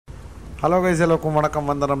Hello guys, எல்லாருக்கும் வணக்கம்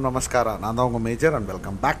வந்தனம் நமஸ்காரம். நான் தான் உங்கள் major and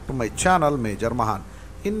welcome back to my channel major மகான்.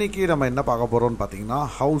 இன்றைக்கி நம்ம என்ன பார்க்க போகிறோம்னு பார்த்தீங்கன்னா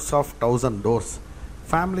house of 1000 doors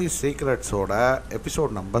family சீக்ரெட்ஸோட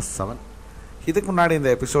episode number 7. இதுக்கு முன்னாடி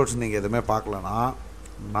இந்த எபிசோட்ஸ் நீங்கள் எதுவுமே பார்க்கலன்னா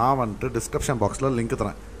நான் வந்துட்டு டிஸ்கிரிப்ஷன் பாக்ஸில் லிங்க்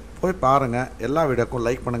தரேன், போய் பாருங்கள். எல்லா வீடியோக்கும்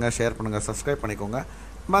லைக் பண்ணுங்கள், ஷேர் பண்ணுங்கள், சப்ஸ்கிரைப் பண்ணிக்கோங்க,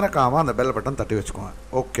 மறக்காமல் அந்த பெல் பட்டன் தட்டி வச்சுக்கோங்க.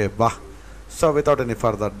 ஓகே வா. So without any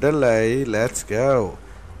further delay let's go.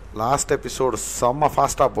 Last episode செம்ம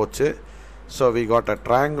ஃபாஸ்ட்டாக போச்சு. So we got a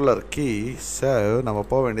triangular key. So நம்ம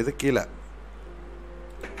போக வேண்டியது கீழே.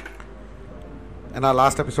 ஏன்னா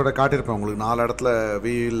லாஸ்ட் எபிசோடை காட்டியிருப்பேன் உங்களுக்கு 4 இடத்துல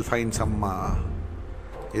வீல் ஃபைன் சம்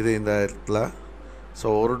இது இந்த இடத்துல. ஸோ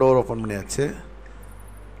ஒரு டோர் ஓப்பன் பண்ணியாச்சு.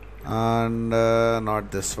 And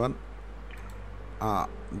not this one.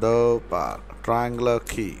 The triangular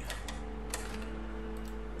key.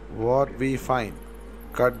 What we fine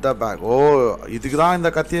cut the back. ஓ, இதுக்கு தான் இந்த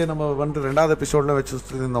கத்தியை நம்ம வந்து 2வது எபிசோடில் வச்சு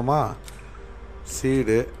சுற்றிருந்தோமா.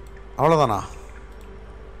 சீடு அவ்வளோதானா?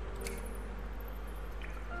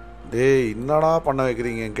 டேய், என்னடா பண்ண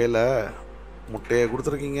வைக்கிறீங்க? என் கையில் முட்டையை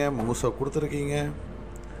கொடுத்துருக்கீங்க, மவுஸை கொடுத்துருக்கீங்க,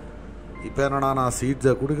 இப்போ என்னடா நான்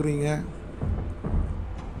சீட்ஸை கொடுக்குறீங்க.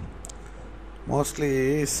 மோஸ்ட்லி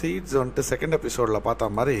சீட்ஸ் வந்துட்டு 2nd எபிசோடில் பார்த்த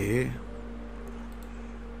மாதிரி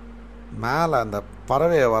மேலே அந்த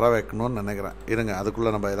பறவையை வர வைக்கணும்னு நினைக்கிறேன். இருங்க,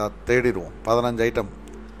 அதுக்குள்ளே நம்ம எதாவது தேடிடுவோம். 15 item.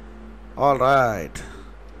 All right.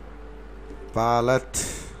 palette.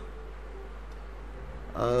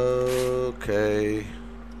 Okay.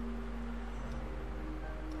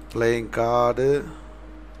 Playing card.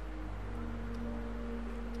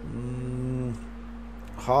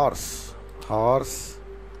 Horse.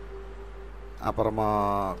 அப்புறமா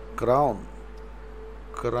crown.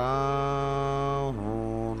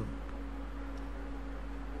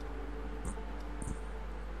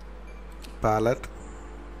 palette.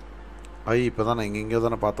 ஐ இப்போ தான் இங்கே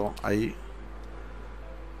தானே பார்த்தோம். ஐ.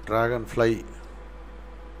 dragonfly.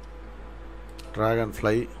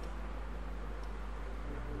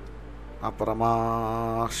 அப்புறமா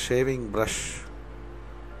ஷேவிங் ப்ரஷ்.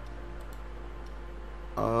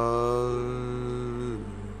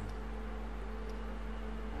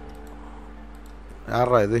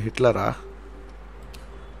 யாரா இது? ஹிட்லரா?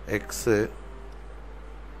 எக்ஸு.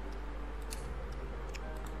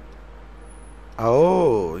 ஓ,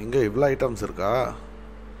 இங்கே இவ்வளோ ஐட்டம்ஸ் இருக்கா?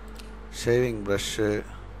 Shaving brush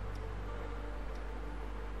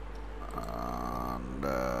and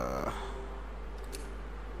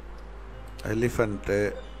elephant.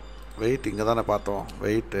 Wait இங்கே தானே பார்த்தோம்.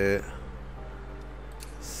 Weight,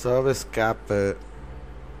 service gap,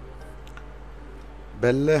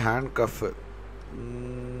 bell, hand கஃப்பு,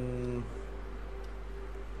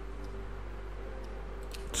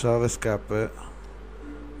 service gap.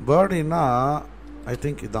 பேர்டின்னா I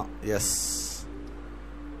think இதுதான். S.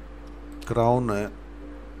 Crown,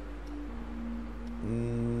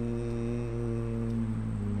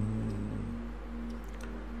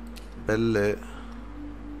 bell,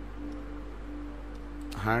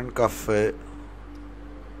 hand கஃப்பு.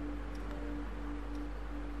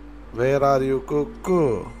 Where are you குக்கு?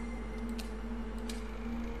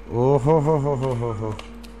 ஓஹோஹோஹோஹோ,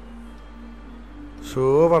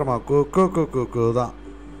 சூப்பர்மா. குக்கு தான்.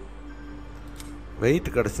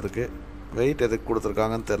 வெயிட் கிடச்சிருக்கு. வெயிட் எதுக்கு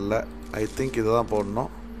கொடுத்துருக்காங்கன்னு தெரில. ஐ திங்க் இதை தான்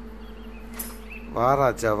போடணும்.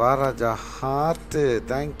 வாராஜா ஹார்ட்டு.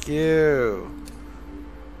 தேங்க்யூ.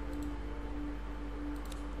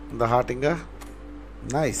 இந்த ஹார்ட்டிங்க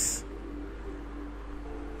நைஸ்.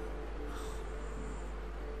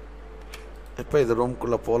 இப்போ இது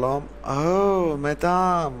ரூம்குள்ளே போகலாம். ஓ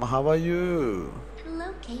madam, how are you? Hello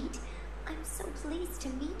Kate, I'm so pleased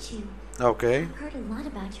to meet you. Okay. I've heard a lot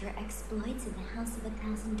about your exploits in the House of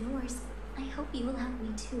 1000 Doors. I hope you will help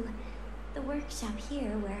me too. The workshop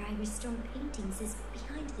here where I restore paintings is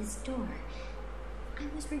behind this door. I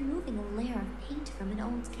was removing a layer of paint from an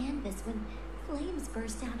old canvas when flames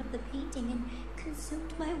burst out of the painting and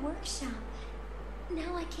consumed my workshop.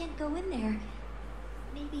 Now I can't go in there.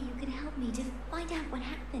 Maybe you can help me to find out what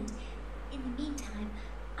happened. In the meantime,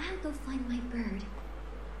 I'll go find my bird.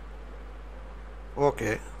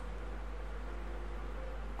 Okay.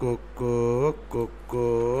 Cuckoo.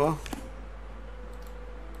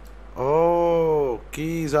 Oh,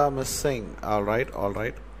 keys are missing. All right.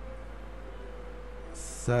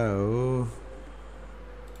 So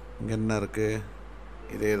இங்கே என்ன இருக்கு?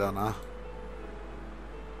 இதே தானா?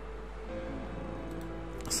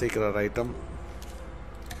 Secret item.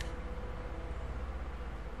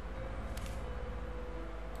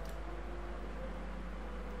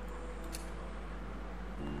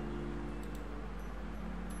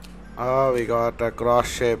 We got a cross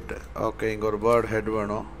shaped. Okay, இங்க ஒரு bird head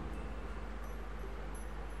வேணும்.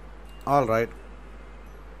 All right.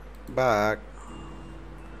 Back.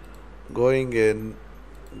 Going in.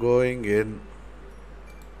 Going in.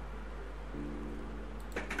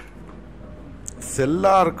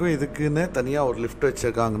 செல்லாருக்கும் இதுக்குன்னு தனியாக ஒரு லிஃப்ட்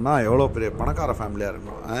வச்சுருக்காங்கன்னா எவ்வளோ பெரிய பணக்கார ஃபேமிலியாக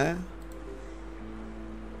இருக்கணும்.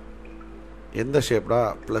 எந்த ஷேப்டா?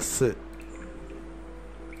 ப்ளஸ்ஸு.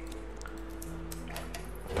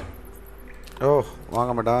 ஓ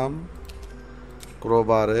வாங்க மேடம்.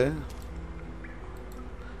 குரோபாரு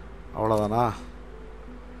அவ்வளோதானா?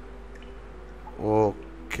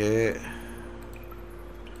 ஓகே,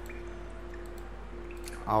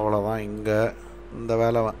 அவ்வளோதான். இங்கே இந்த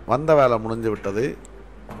வேலை வந்த வேலை முடிஞ்சு விட்டது.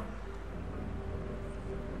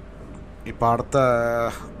 இப்போ அடுத்த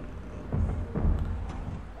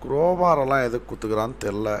குரோபாரெல்லாம் எதுக்கு குத்துக்கிறான்னு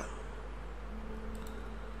தெரில.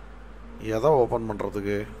 எதை ஓப்பன்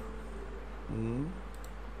பண்ணுறதுக்கு?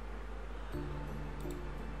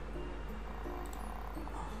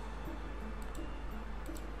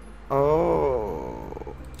 ஓ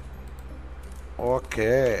ஓகே,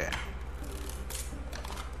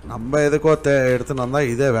 நம்ம எதுக்கோ எடுத்துன்னு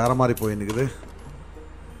வந்தால் இதே வேறு மாதிரி போயின்னுக்குது.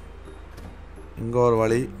 இங்கே ஒரு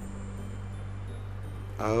வழி.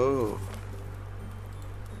 ஓ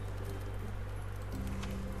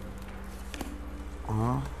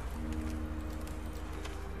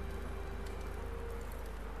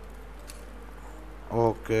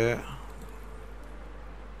ஓகே,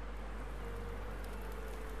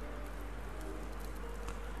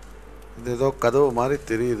 இது ஏதோ கதவு மாதிரி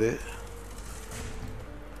தெரியுது.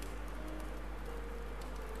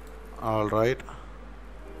 All right.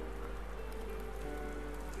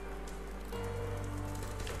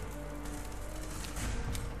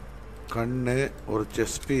 கண்ணு, ஒரு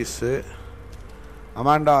chess piece.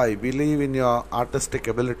 Amanda, I believe in your artistic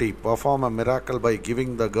ability. Perform a miracle by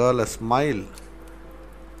giving the girl a smile.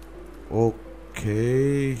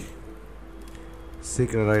 Okay.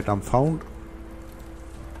 Secret item found.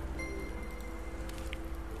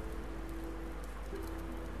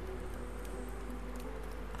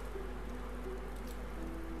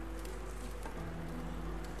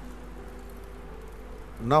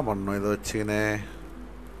 என்ன பண்ணணும் இதை வச்சுக்கினே?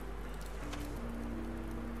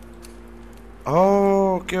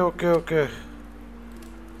 ஓகே ஓகே ஓகே,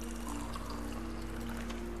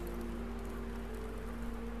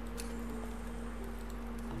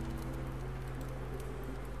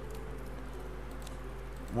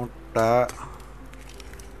 முட்டை,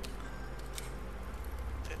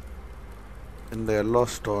 இந்த எல்லோ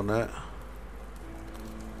ஸ்டோனு,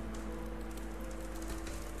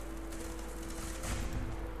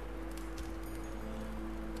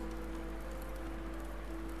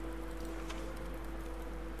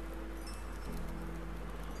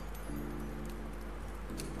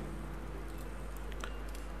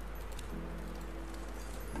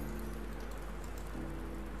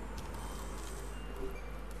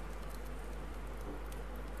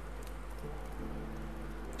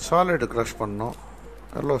 சாலிட் க்ரஷ் பண்ணோம்,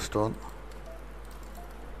 yellow stone.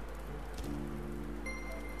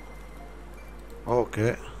 Okay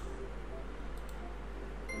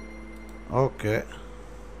okay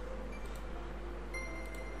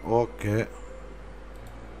okay.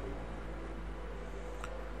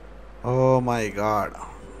 Oh my God.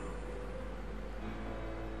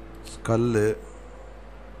 Skull,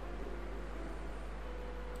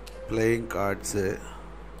 playing cards,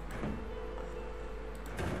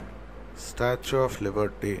 Statue of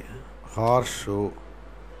Liberty, horseshoe,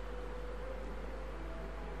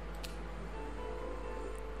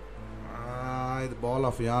 இது ball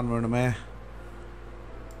of yarn வேணுமே.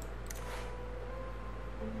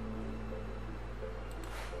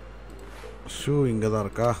 Shoe இங்கே தான்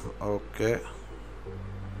இருக்கா? Okay,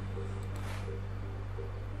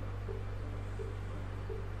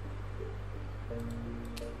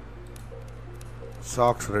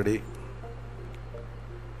 socks ready.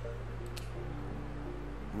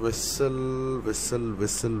 Whistle, whistle,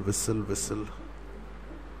 whistle, whistle, whistle,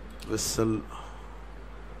 whistle.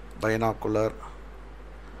 Binocular,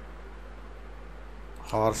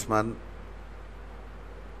 horseman,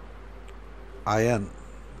 iron,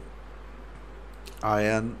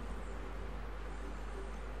 iron,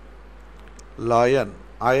 lion,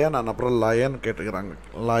 iron and அப்புறம் lion கேட்டுக்கிறாங்க.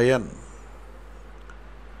 lion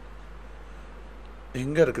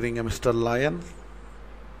எங்க இருக்கிறீங்க mister lion?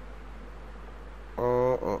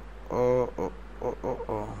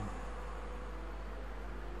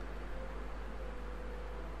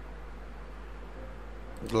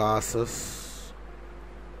 Glasses.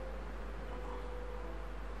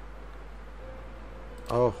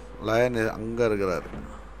 Line அங்கே இருக்கிறாரு.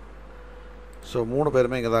 ஸோ 3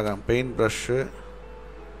 பேருமே இங்கே தாங்க. Paint brush,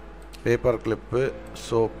 paper clip,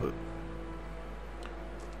 soap.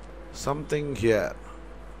 Something here.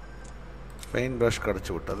 Paint brush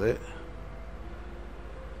கிடச்சி விட்டது.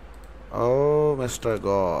 ஓ மிஸ்டர்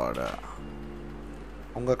காட்,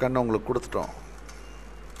 உங்கள் கண்ணை உங்களுக்கு கொடுத்துட்டோம்.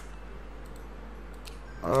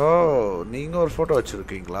 ஓ, நீங்கள் ஒரு ஃபோட்டோ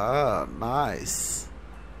வச்சுருக்கீங்களா? நைஸ்.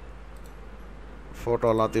 ஃபோட்டோ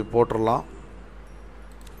எல்லாத்தையும் போட்டுடலாம்.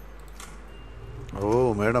 ஓ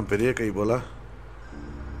மேடம், பெரிய கை போல்.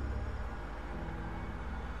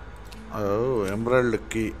 ஓ, எம்ப்ராய்டு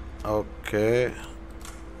கீ. ஓகே,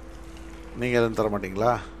 நீங்கள் எதுவும் தர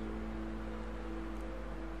மாட்டிங்களா?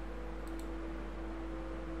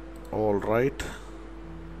 All right.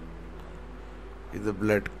 இது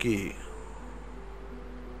பிளட் கீ.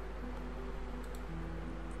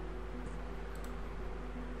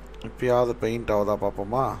 இப்பயாவது பெயிண்ட் ஆகுதா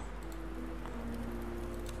பார்ப்போமா?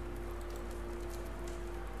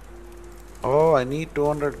 ஓ, I need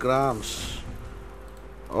 200 grams.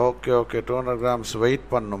 Okay okay, 200 grams wait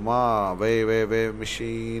பண்ணுமா? வே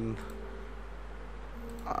மிஷின்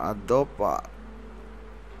அதோப்பா.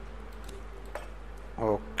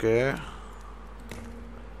 Okay,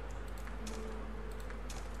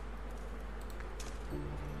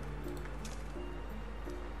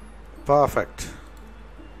 perfect.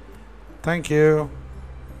 தேங்க்யூ.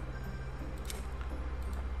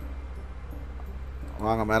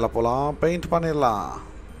 வாங்க மேலே போகலாம், பெயிண்ட் பண்ணிடலாம்.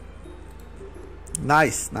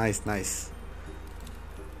 Nice nice nice.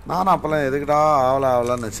 நானும் அப்போல்லாம் எதுக்குடா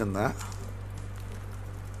ஆவலான்னு வச்சுருந்தேன்.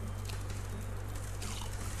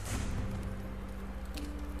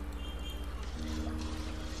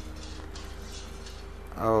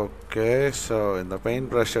 ஓகே, ஸோ இந்த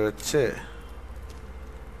பெயிண்ட் ப்ரஷ்ஷை வச்சு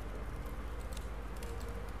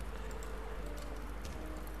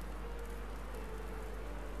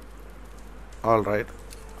all right.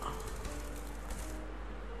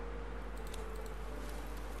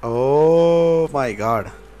 Oh my god.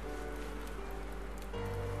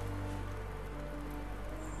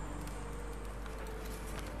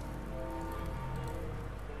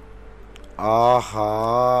 ஆஹா,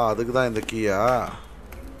 அதுக்கு தான் இந்த கீயா?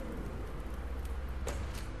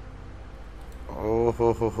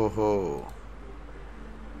 ஓஹோஹோஹோ,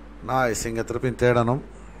 நைஸ். இங்கே திருப்பி தேடணும்.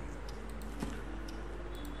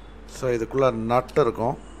 ஸோ இதுக்குள்ளே நட்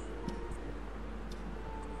இருக்கும்.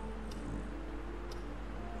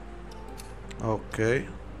 Okay,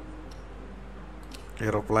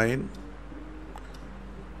 aeroplane.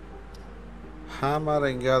 ஹேமர்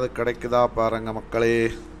எங்கேயாவது கிடைக்குதா பாருங்க மக்களே.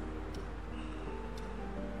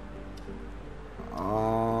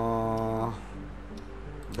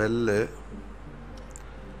 பெல்லு,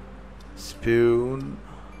 ஸ்பூன்,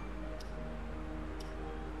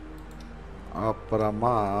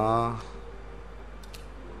 அப்புறமா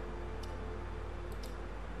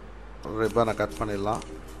ரிப்பனை கட் பண்ணிடலாம்.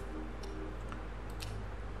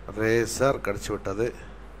 ரேசர் கிடச்சி விட்டது.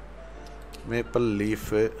 Maple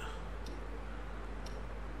leaf.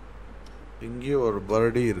 இங்கேயும் ஒரு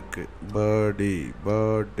பர்டி இருக்கு. Purdy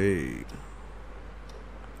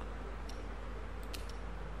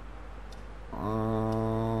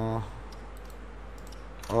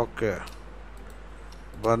okay.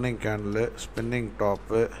 Burning candle, spinning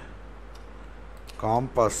top,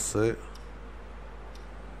 compass,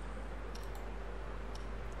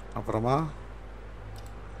 அப்புறமா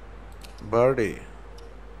பர்டி,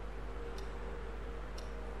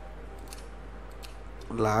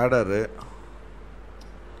 லேடரு,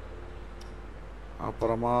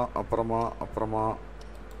 அப்புறமா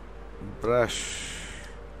ப்ரஷ்.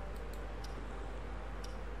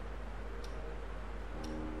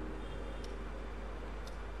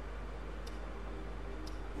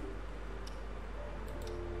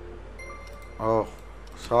 ஓ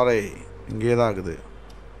சாரி, இங்கே தான் ஆகுது.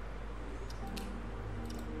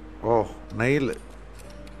 ஓ, நெயில்.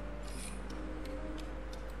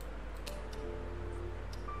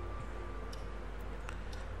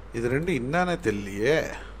 இது ரெண்டு என்னன்னே தெரியலையே.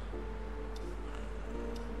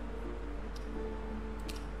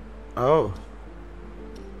 ஓ,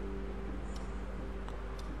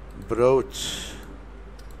 ப்ரோச்.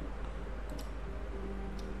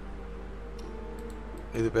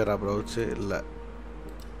 இது பேரா ப்ரௌச்சு? இல்லை.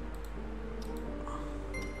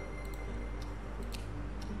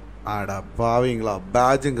 ஆடா பாவீங்களா,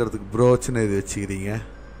 பேட்ஜுங்கிறதுக்கு ப்ரோச்சுன்னு இது வச்சுக்கிறீங்க.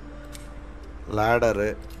 லேடரு.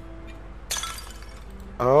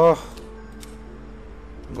 ஓ,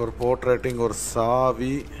 இங்கே ஒரு போர்ட்ரேட்டு, இங்கே ஒரு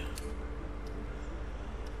சாவி.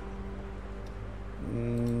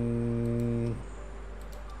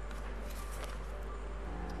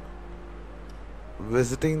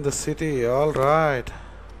 Visiting the city, all right.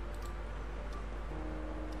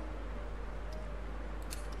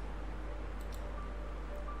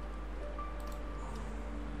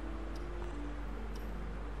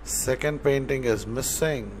 second painting is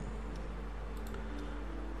missing.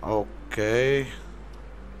 Okay.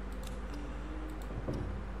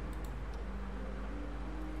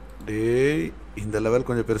 டேய் இந்த லெவல்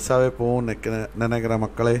கொஞ்சம் பெருசாகவே போகும் நினைக்கிற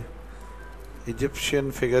மக்களே. Egyptian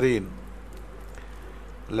figurine,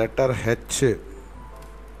 letter H,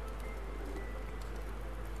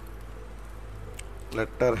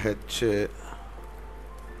 letter H,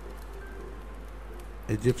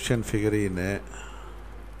 Egyptian figurine.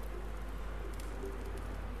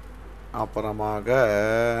 அப்புறமாக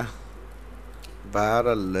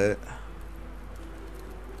பேரல்,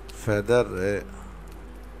 ஃபெதரு,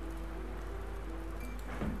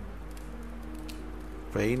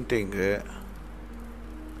 பெயிண்டிங்கு,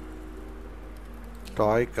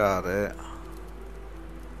 டாய் காரு,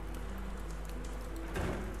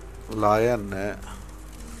 லயன்னு,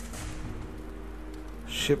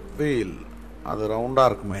 ஷிப் வீல், அது ரவுண்டாக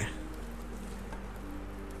இருக்குமே,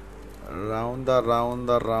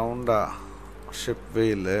 ரவுண்டா ship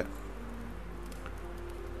wheel,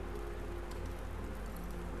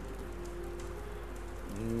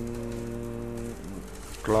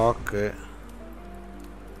 clock,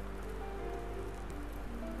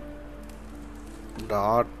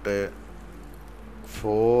 tattoo,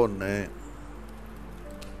 phone,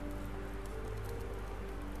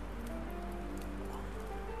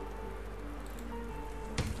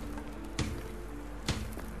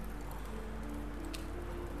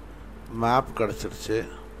 map கிடச்சிருச்சு.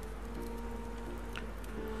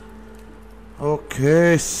 ஓகே,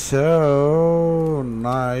 ஸோ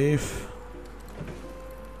நைஃப்,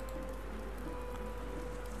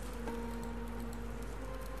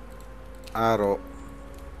 ஆரோ.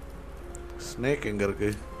 ஸ்னேக் எங்கே இருக்கு?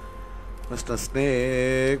 மிஸ்டர்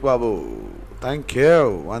ஸ்னேக் பாபு, தேங்க்யூ,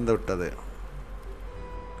 வந்து விட்டது.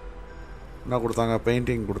 என்ன கொடுத்தாங்க?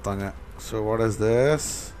 பெயிண்டிங் கொடுத்தாங்க. So what is this?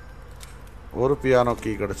 ஒரு பியானோ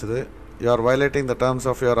கீ கிடச்சிது. You are violating the terms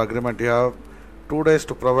of your agreement. You have 2 days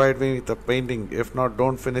to provide me with a painting. If not,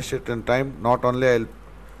 don't finish it in time. Not only I'll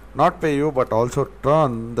not pay you, but also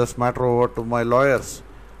turn this matter over to my lawyers.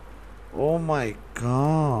 Oh my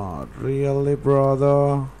God, really brother?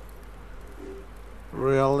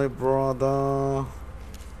 Really brother?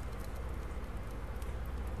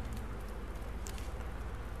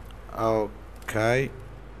 Okay,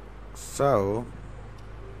 so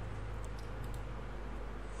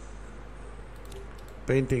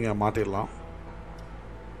painting மாட்டிடலாம்.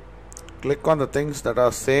 Click on the things that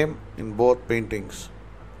are same in both paintings.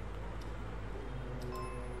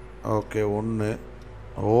 Okay, 1.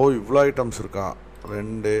 ஓ, இவ்வளோ items இருக்கா?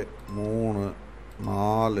 2, 3,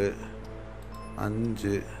 4,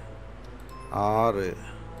 5, 6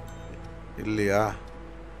 இல்லையா?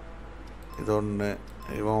 இது 1,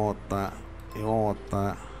 இவன் ஒருத்தன், இவன்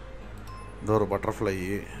ஒருத்தன், இது ஒரு பட்டர்ஃப்ளை,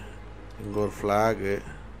 இங்கே ஒரு ஃப்ளாகு,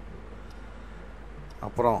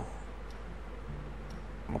 அப்புறம்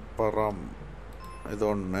இது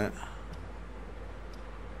 1.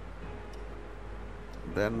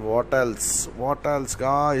 Then what else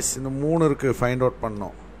guys? இந்த 3 இருக்குது, ஃபைண்ட் அவுட்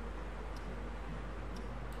பண்ணோம்.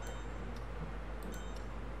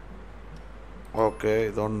 ஓகே,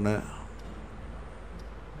 இது 1.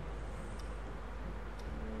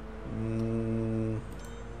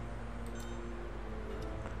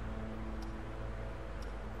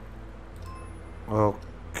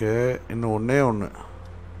 ஓகே, இன்னும் ஒன்று.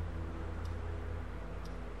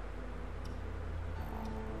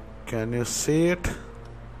 Can you see it?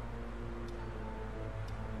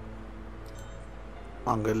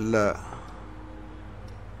 அங்க இல்ல,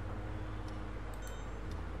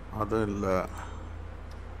 அதுவும் இல்லை,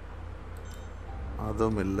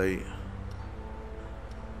 அதுவும் இல்லை.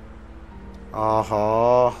 ஆஹா,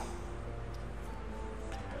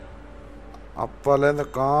 அப்போலேருந்து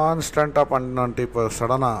கான்ஸ்டண்ட்டாக பண்ணிட்டு இப்போ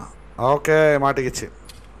சடனா ஓகே மாட்டிக்கிச்சு.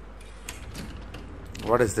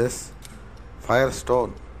 What is this? Fire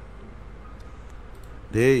stone.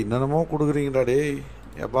 டேய், என்னென்னமோ கொடுக்குறீங்கடா டேய்.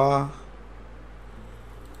 எப்பா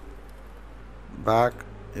பேக்,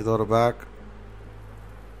 இது ஒரு பேக்.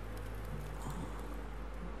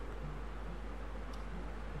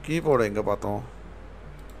 கீபோர்டு எங்கே பார்த்தோம்?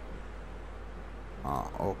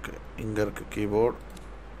 ஓகே, இங்கே இருக்குது கீபோர்டு.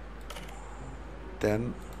 10.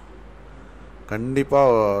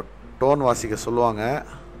 கண்டிப்பாக டோன் வாசிக்க சொல்லுவாங்க.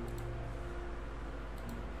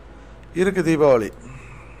 இருக்குது தீபாவளி.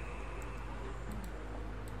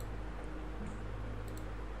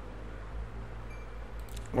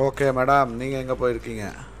 ஓகே மேடம், நீங்கள் எங்கே போயிருக்கீங்க?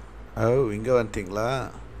 ஓ, இங்கே வந்துட்டிங்களா?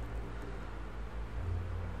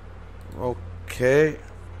 Okay,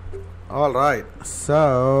 all right. ஸோ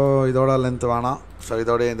இதோட லென்த் வேணாம். ஸோ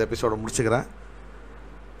இதோட இந்த எபிசோடை முடிச்சுக்கிறேன்.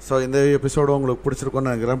 ஸோ இந்த எபிசோடு உங்களுக்கு பிடிச்சிருக்கோன்னு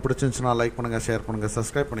நினைக்கிறேன். பிடிச்சிருந்துச்சுன்னா லைக் பண்ணுங்கள், ஷேர் பண்ணுங்கள்,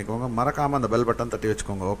 சப்ஸ்கிரைப் பண்ணிக்கோங்க. மறக்காமல் அந்த பெல் பட்டன் தட்டி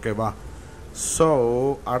வச்சுக்கோங்க. ஓகேவா? ஸோ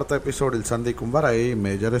அடுத்த எபிசோடில் சந்திக்கும் வரை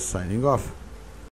மேஜர் இஸ் சைனிங் ஆஃப்.